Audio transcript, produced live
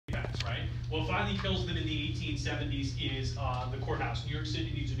What finally kills them in the 1870s is the courthouse. New York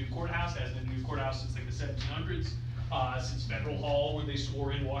City needs a new courthouse. It hasn't been a new courthouse since like the 1700s. Since Federal Hall, where they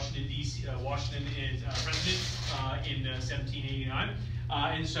swore in Washington, D.C., Washington is president in 1789.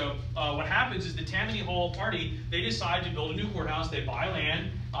 And so what happens is the Tammany Hall party, they decide to build a new courthouse, they buy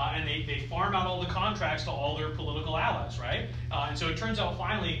land, and they farm out all the contracts to all their political allies, right? And so it turns out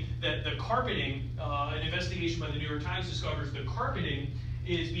finally that the carpeting, an investigation by the New York Times discovers the carpeting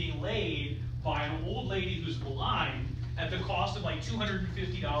is being laid by an old lady who's blind at the cost of like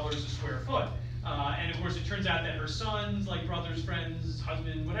 $250 a square foot. And of course, it turns out that her sons, like brothers, friends,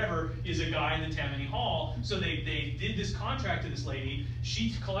 husband, whatever, is a guy in the Tammany Hall. So they did this contract to this lady.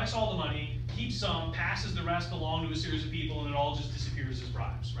 She collects all the money, keeps some, passes the rest along to a series of people, and it all just disappears as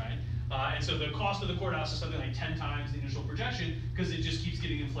bribes, right? And so the cost of the courthouse is something like 10 times the initial projection because it just keeps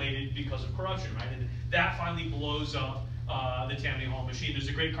getting inflated because of corruption, right? And that finally blows up the Tammany Hall machine. There's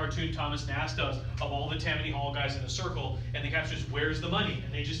a great cartoon Thomas Nast does of all the Tammany Hall guys in a circle, and the caption is, "Where's the money?"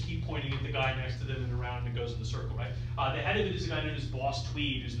 And they just keep pointing at the guy next to them and around, and it goes in the circle, right? The head of it is a guy known as Boss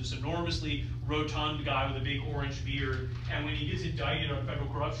Tweed, who's this enormously rotund guy with a big orange beard, and when he gets indicted on federal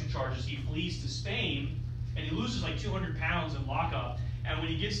corruption charges, he flees to Spain, and he loses like 200 pounds in lockup. And when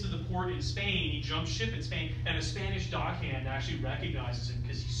he gets to the port in Spain, he jumps ship in Spain, and a Spanish dockhand actually recognizes him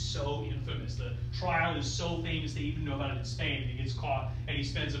because he's so infamous. The trial is so famous they even know about it in Spain. He gets caught, and he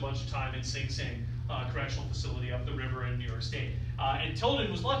spends a bunch of time in Sing Sing correctional facility up the river in New York State. And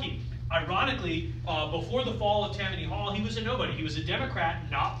Tilden was lucky. Ironically, before the fall of Tammany Hall, he was a nobody. He was a Democrat,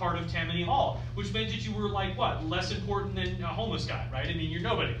 not part of Tammany Hall, which meant that you were like, what, less important than a homeless guy, right? I mean, you're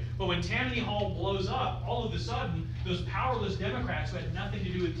nobody. But when Tammany Hall blows up, all of a sudden, those powerless Democrats who had nothing to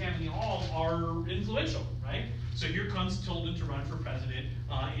do with Tammany Hall are influential, right? So here comes Tilden to run for president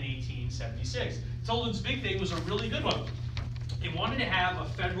in 1876. Tilden's big thing was a really good one. They wanted to have a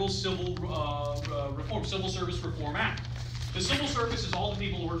federal civil Civil Service Reform Act. The civil service is all the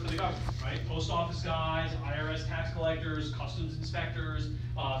people who work for the government, right? Post office guys, IRS tax collectors, customs inspectors,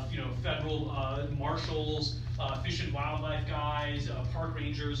 federal marshals, fish and wildlife guys, park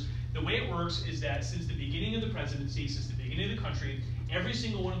rangers. The way it works is that since the beginning of the presidency, since the beginning of the country, every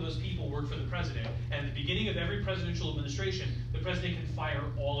single one of those people work for the president. And at the beginning of every presidential administration, the president can fire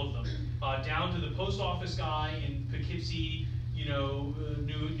all of them, down to the post office guy in Poughkeepsie,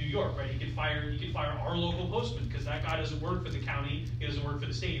 New York, right? He could fire our local postman because that guy doesn't work for the county, he doesn't work for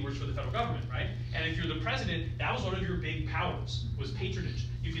the state, he works for the federal government, right? And if you're the president, that was one of your big powers, was patronage.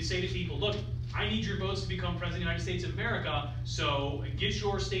 You could say to people, look, I need your votes to become president of the United States of America, so get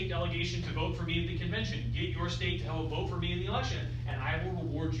your state delegation to vote for me at the convention. Get your state to have a vote for me in the election, and I will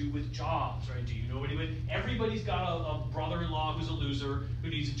reward you with jobs, right? Do you know anybody? Everybody's got a brother-in-law who's a loser who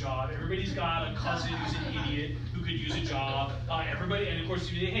needs a job. Everybody's got a cousin who's an idiot who could use a job. Everybody, and of course,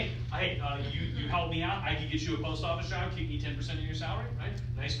 you say, hey, you help me out, I could get you a post office job, keep me 10% of your salary, right?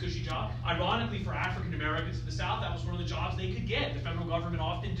 Nice cushy job. Ironically, for African Americans in the South, that was one of the jobs they could get. The federal government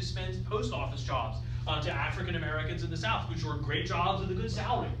often dispensed post office jobs to African Americans in the South, which were great jobs with a good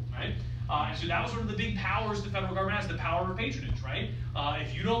salary, right? And so that was one of the big powers the federal government has, the power of patronage, right?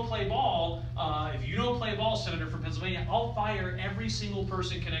 If you don't play ball, Senator from Pennsylvania, I'll fire every single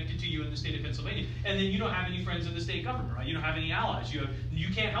person connected to you in the state of Pennsylvania. And then you don't have any friends in the state government, right? You don't have any allies. You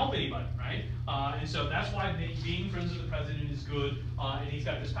can't help anybody, right? And so that's why being friends with the president is good, and he's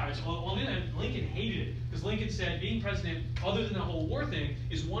got this power. So, on the other hand, Lincoln hated it, because Lincoln said being president, other than the whole war thing,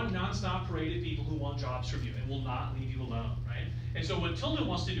 is one nonstop parade of people who want jobs from you and will not leave you alone, right? And so what Tilden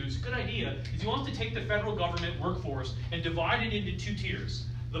wants to do, it's a good idea, is he wants to take the federal government workforce and divide it into two tiers.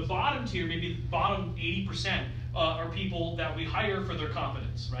 The bottom tier, maybe the bottom 80%, are people that we hire for their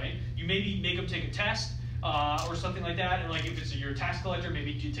competence, right? You maybe make them take a test or something like that, and like if you're a tax collector,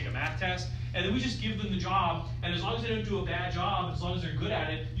 maybe you take a math test, and then we just give them the job, and as long as they don't do a bad job, as long as they're good at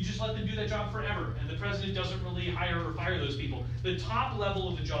it, you just let them do that job forever, and the president doesn't really hire or fire those people. The top level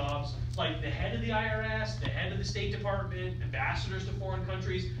of the jobs, like the head of the IRS, the head of the State Department, ambassadors to foreign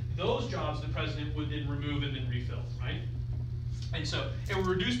countries, those jobs the president would then remove and then refill, right? And so it would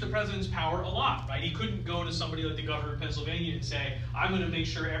reduce the president's power a lot, right? He couldn't go to somebody like the governor of Pennsylvania and say, I'm going to make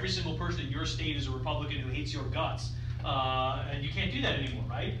sure every single person in your state is a Republican who hates your guts. And you can't do that anymore,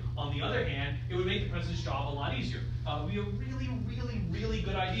 right? On the other hand, it would make the president's job a lot easier. We have a really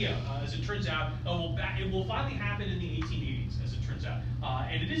good idea. As it turns out, it will finally happen in the 1880s, as it turns out.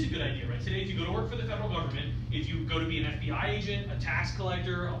 And it is a good idea, right? Today, if you go to work for the federal government, if you go to be an FBI agent, a tax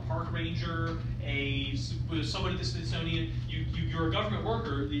collector, a park ranger, someone at the Smithsonian, you're a government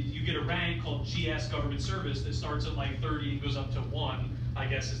worker, you get a rank called GS government service that starts at like 30 and goes up to 1, I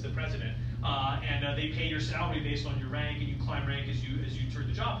guess, as the president. and they pay your salary based on your rank, and you climb rank as you turn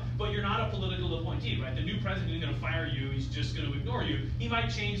the job. But you're not a political appointee, right? The new president isn't going to fire you. He's just going to ignore you. He might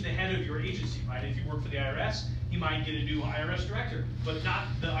change the head of your agency, right? If you work for the IRS, he might get a new IRS director, but not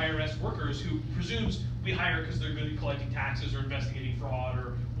the IRS workers who presumes we hire because they're good at collecting taxes or investigating fraud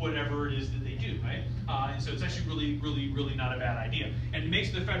or whatever it is that they do, right? And so it's actually really not a bad idea. And it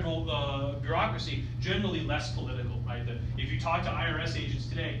makes the federal bureaucracy generally less political, right? If you talk to IRS agents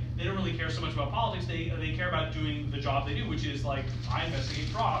today, they don't really care so much about politics. They care about doing the job they do, which is like, I investigate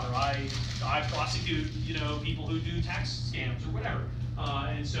fraud, or I prosecute, people who do tax scams or whatever.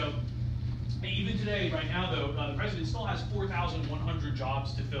 And so even today, right now, though, the president still has 4,100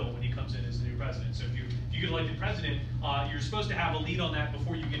 jobs to fill when he comes in as the new president. So if you get elected president, you're supposed to have a lead on that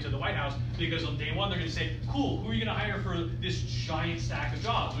before you get to the White House, because on day one, they're going to say, cool, who are you going to hire for this giant stack of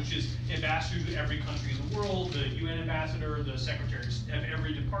jobs, which is ambassadors to every country in the world, the UN ambassador, the secretaries of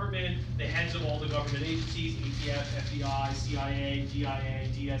every department, the heads of all the government agencies, ATF, FBI, CIA, DIA,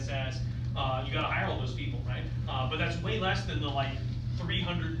 DSS. You got to hire all those people, right? But that's way less than the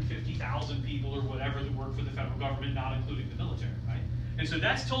 350,000 people or whatever that work for the federal government, not including the military, right? And so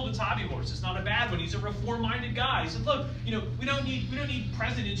that's Tilden's hobby horse. It's not a bad one. He's a reform-minded guy. He said, look, we don't need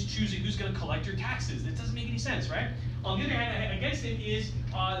presidents choosing who's going to collect your taxes. That doesn't make any sense, right? On the other hand, against him is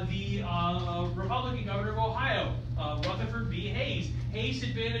the Republican governor of Ohio, Rutherford B. Hayes. Hayes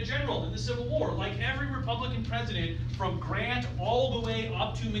had been a general in the Civil War. Like every Republican president, from Grant all the way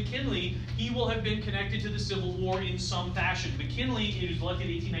up to McKinley, he will have been connected to the Civil War in some fashion. McKinley, he was elected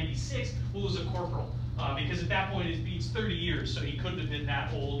in 1896, was a corporal. Because at that point, it's 30 years, so he couldn't have been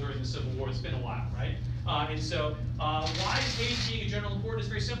that old during the Civil War. It's been a while, right? And so why is Hayes being a general important? It's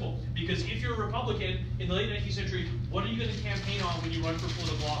very simple. Because if you're a Republican in the late 19th century, what are you going to campaign on when you run for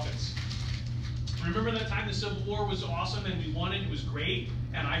political office? Remember that time the Civil War was awesome and we won it, it was great,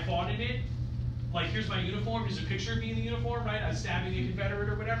 and I fought in it? Like, here's my uniform, here's a picture of me in the uniform, right? I'm stabbing a Confederate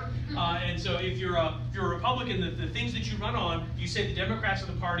or whatever. And so if you're a Republican, the things that you run on, you say the Democrats are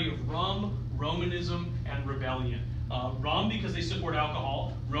the party of rum, Romanism, and rebellion. Rum because they support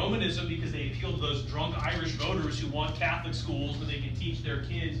alcohol, Romanism because they appeal to those drunk Irish voters who want Catholic schools where they can teach their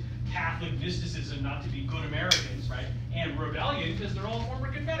kids Catholic mysticism, not to be good Americans, right? And rebellion because they're all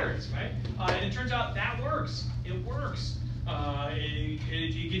former Confederates, right? And it turns out that works. It works.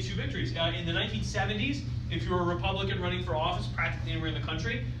 It gets you victories. In the 1970s, if you were a Republican running for office practically anywhere in the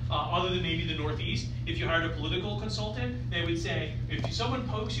country, other than maybe the Northeast, if you hired a political consultant, they would say, if someone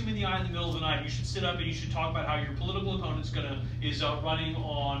pokes you in the eye in the middle of the night, you should sit up and you should talk about how your political opponent is running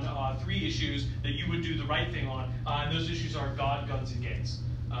on 3 issues that you would do the right thing on. And those issues are God, guns, and gays.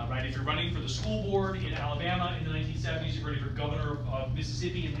 Right? If you're running for the school board in Alabama in the 1970s, you're running for governor of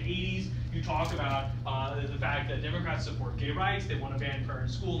Mississippi in the 80s, you talk about the fact that Democrats support gay rights, they want to ban prayer in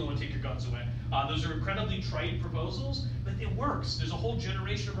school, they want to take your guns away. Those are incredibly trite proposals, but it works. There's a whole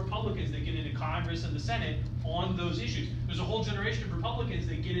generation of Republicans that get into Congress and the Senate on those issues. There's a whole generation of Republicans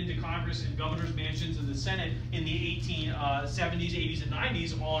that get into Congress and governor's mansions and the Senate in the 1870s, 80s, and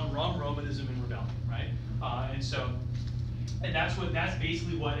 90s on rum, Romanism, and rebellion, right? And that's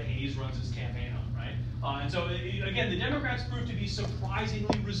basically what Hayes runs his campaign on, right? And so, again, the Democrats proved to be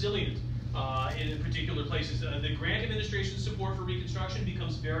surprisingly resilient in particular places. The Grant administration's support for Reconstruction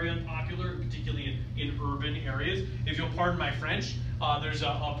becomes very unpopular, particularly in urban areas. If you'll pardon my French, there's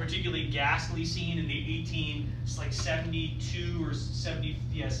a particularly ghastly scene in the 72 or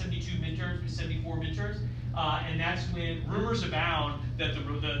 72 midterms, 74 midterms. And that's when rumors abound that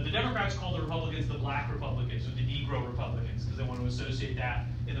the Democrats call the Republicans the black Republicans, or the Negro Republicans, because they want to associate that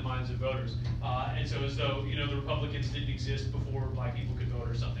in the minds of voters. And so as though, the Republicans didn't exist before black people could vote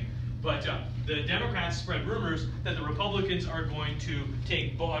or something. But the Democrats spread rumors that the Republicans are going to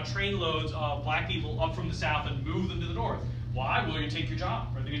take trainloads of black people up from the South and move them to the North. Why? Well, they're going to take your job.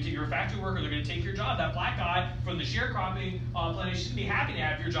 Or they're going to take your factory worker, they're going to take your job. That black guy from the sharecropping plantation is going to be happy to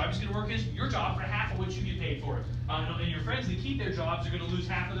have your job. He's going to work your job for half of what you get paid for it. And your friends that keep their jobs are going to lose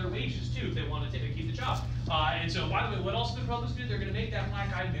half of their wages, too, if they want to keep the job. And so, by the way, what else do the Republicans do? They're going to make that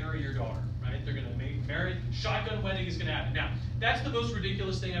black guy marry your daughter, right? They're going to marry. Shotgun wedding is going to happen. Now, that's the most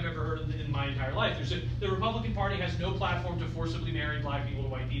ridiculous thing I've ever heard in my entire life. The Republican Party has no platform to forcibly marry black people to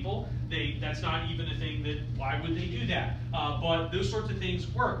white people. That's not even a thing that, why would they do that? But those sorts of things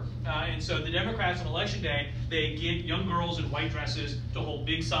work. And so the Democrats on election day, they get young girls in white dresses to hold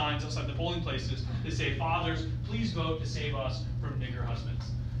big signs outside the polling places that say, fathers, please vote to save us from nigger husbands.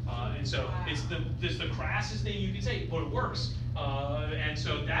 And so it's the crassest thing you can say, but it works. And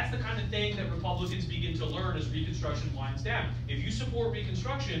so that's the kind of thing that Republicans begin to learn as Reconstruction winds down. If you support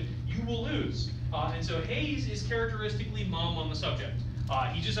Reconstruction, you will lose. And so Hayes is characteristically mum on the subject.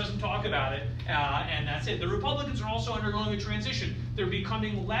 He just doesn't talk about it, and that's it. The Republicans are also undergoing a transition. They're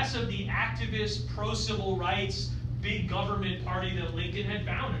becoming less of the activist, pro-civil rights, big government party that Lincoln had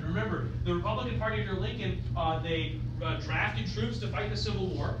founded. Remember, the Republican Party under Lincoln, they drafted troops to fight the Civil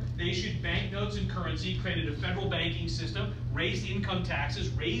War. They issued banknotes and currency, created a federal banking system, raised income taxes,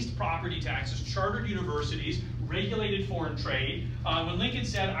 raised property taxes, chartered universities, regulated foreign trade. When Lincoln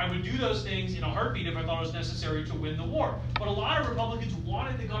said, I would do those things in a heartbeat if I thought it was necessary to win the war. But a lot of Republicans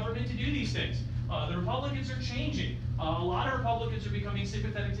wanted the government to do these things. The Republicans are changing. A lot of Republicans are becoming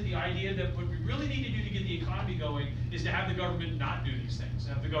sympathetic to the idea that what we really need to do to get the economy going is to have the government not do these things.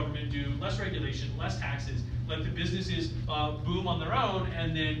 Have the government do less regulation, less taxes, let the businesses boom on their own,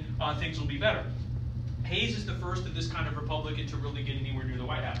 and then things will be better. Hayes is the first of this kind of Republican to really get anywhere near the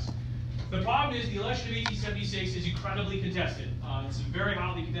White House. The problem is the election of 1876 is incredibly contested. It's very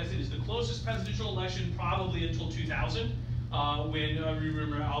hotly contested. It's the closest presidential election probably until 2000. When you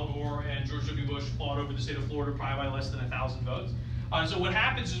remember Al Gore and George W. Bush fought over the state of Florida probably by less than 1,000 votes. So what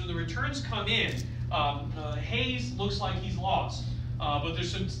happens is when the returns come in, Hayes looks like he's lost. But the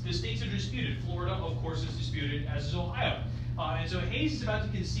states are disputed. Florida, of course, is disputed, as is Ohio. And so Hayes is about to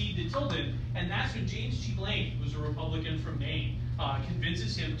concede to Tilden, and that's when James G. Blaine, who's a Republican from Maine,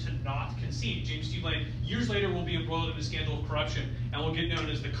 convinces him to not concede. James G. Blaine, years later, will be embroiled in a scandal of corruption and will get known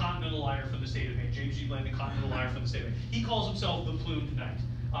as the Continental Liar from the state of Maine. James G. Blaine, the Continental Liar from the state of Maine. He calls himself the Plumed Knight.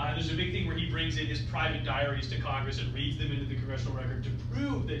 And there's a big thing where he brings in his private diaries to Congress and reads them into the congressional record to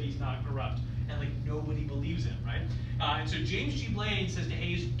prove that he's not corrupt. And like nobody believes him, right? And so James G. Blaine says to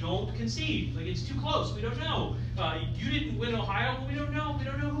Hayes, don't concede. Like it's too close, we don't know. You didn't win Ohio, but we don't know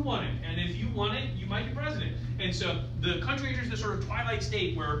who won it. And if you won it, you might be president. And so the country enters this sort of twilight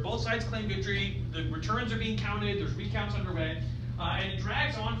state where both sides claim victory, the returns are being counted, there's recounts underway, and it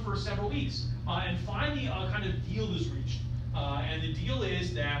drags on for several weeks. And finally, a kind of deal is reached. And the deal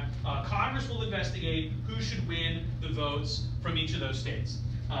is that Congress will investigate who should win the votes from each of those states.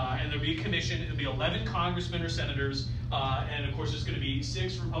 And there'll be a commission, it'll be 11 congressmen or senators, and of course it's going to be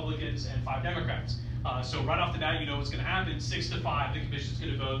 6 Republicans and 5 Democrats. So right off the bat, you know what's going to happen. 6-5, the commission's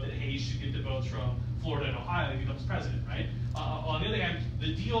going to vote that Hayes should get the votes from Florida and Ohio if he becomes president, right? On the other hand,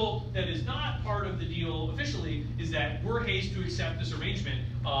 the deal that is not part of the deal officially is that were Hayes to accept this arrangement,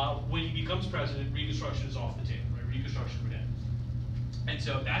 when he becomes president, Reconstruction is off the table, right? Reconstruction would end. And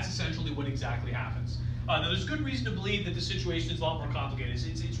so that's essentially what exactly happens. Now, there's good reason to believe that the situation is a lot more complicated.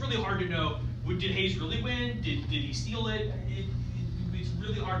 It's really hard to know, did Hayes really win? Did he steal it? It's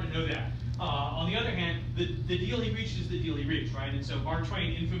really hard to know that. On the other hand, the deal he reached is the deal he reached, right? And so Mark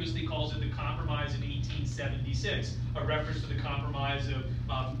Twain infamously calls it the Compromise of 1876, a reference to the Compromise of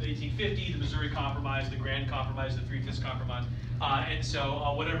 1850, the Missouri Compromise, the Grand Compromise, the Three-Fifths Compromise. And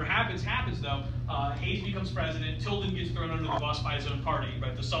so whatever happens though. Hayes becomes president. Tilden gets thrown under the bus by his own party,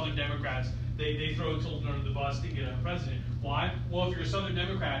 right? The Southern Democrats, they throw Tilden under the bus to get a president. Why? Well, if you're a Southern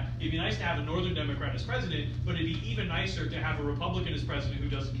Democrat, it'd be nice to have a Northern Democrat as president, but it'd be even nicer to have a Republican as president who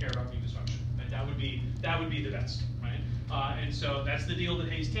doesn't care about Reconstruction. Right? That would be the best, right? And so that's the deal that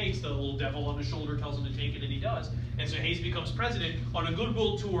Hayes takes. The little devil on his shoulder tells him to take it, and he does. And so Hayes becomes president on a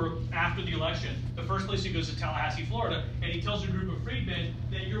goodwill tour after the election. The first place he goes to Tallahassee, Florida, and he tells a group of freedmen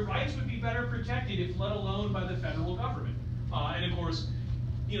that your rights would be better protected if let alone by the federal government. And of course,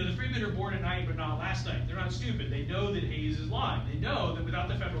 you know, the freedmen are born at night, but not last night. They're not stupid. They know that Hayes is lying. They know that without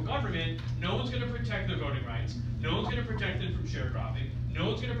the federal government, no one's going to protect their voting rights. No one's going to protect them from sharecropping. No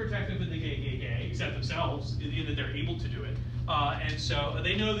one's going to protect them from the gay, except themselves, in that they're able to do it. And so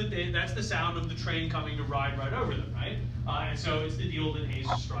they know that that's the sound of the train coming to ride right over them, right? And so it's the deal that Hayes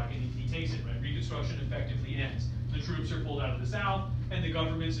is striking. He takes it, right? Reconstruction effectively ends. The troops are pulled out of the South, and the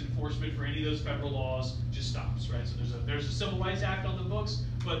government's enforcement for any of those federal laws just stops, right? So there's a Civil Rights Act on the books,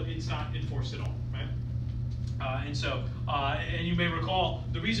 but it's not enforced at all, right? And you may recall,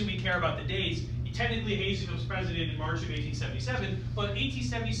 the reason we care about the dates, technically Hayes becomes president in March of 1877, but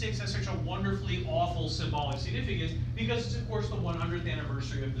 1876 has such a wonderfully awful symbolic significance because it's, of course, the 100th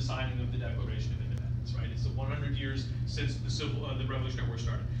anniversary of the signing of the Declaration of Independence, right? It's the 100 years since the Revolutionary War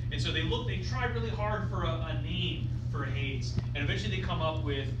started. And so they try really hard for a name for Hayes, and eventually they come up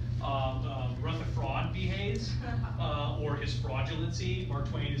with Rutherford B. Hayes, or his fraudulency. Mark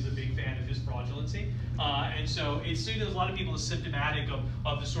Twain is a big fan of his fraudulency. And so it's seen as a lot of people as symptomatic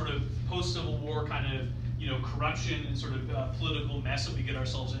of the sort of post-Civil War kind of, you know, corruption and sort of political mess that we get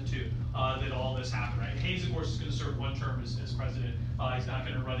ourselves into, that all this happened, right? Hayes, of course, is going to serve one term as president. He's not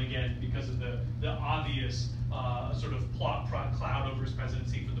going to run again because of the obvious sort of cloud over his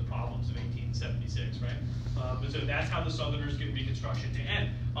presidency for the problems of 1876, right? But so that's how the Southerners get Reconstruction to end,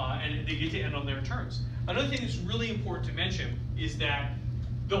 and they get to end on their terms. Another thing that's really important to mention is that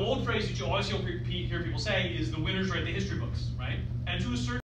the old phrase that you always hear people say is the winners write the history books, right? And to a certain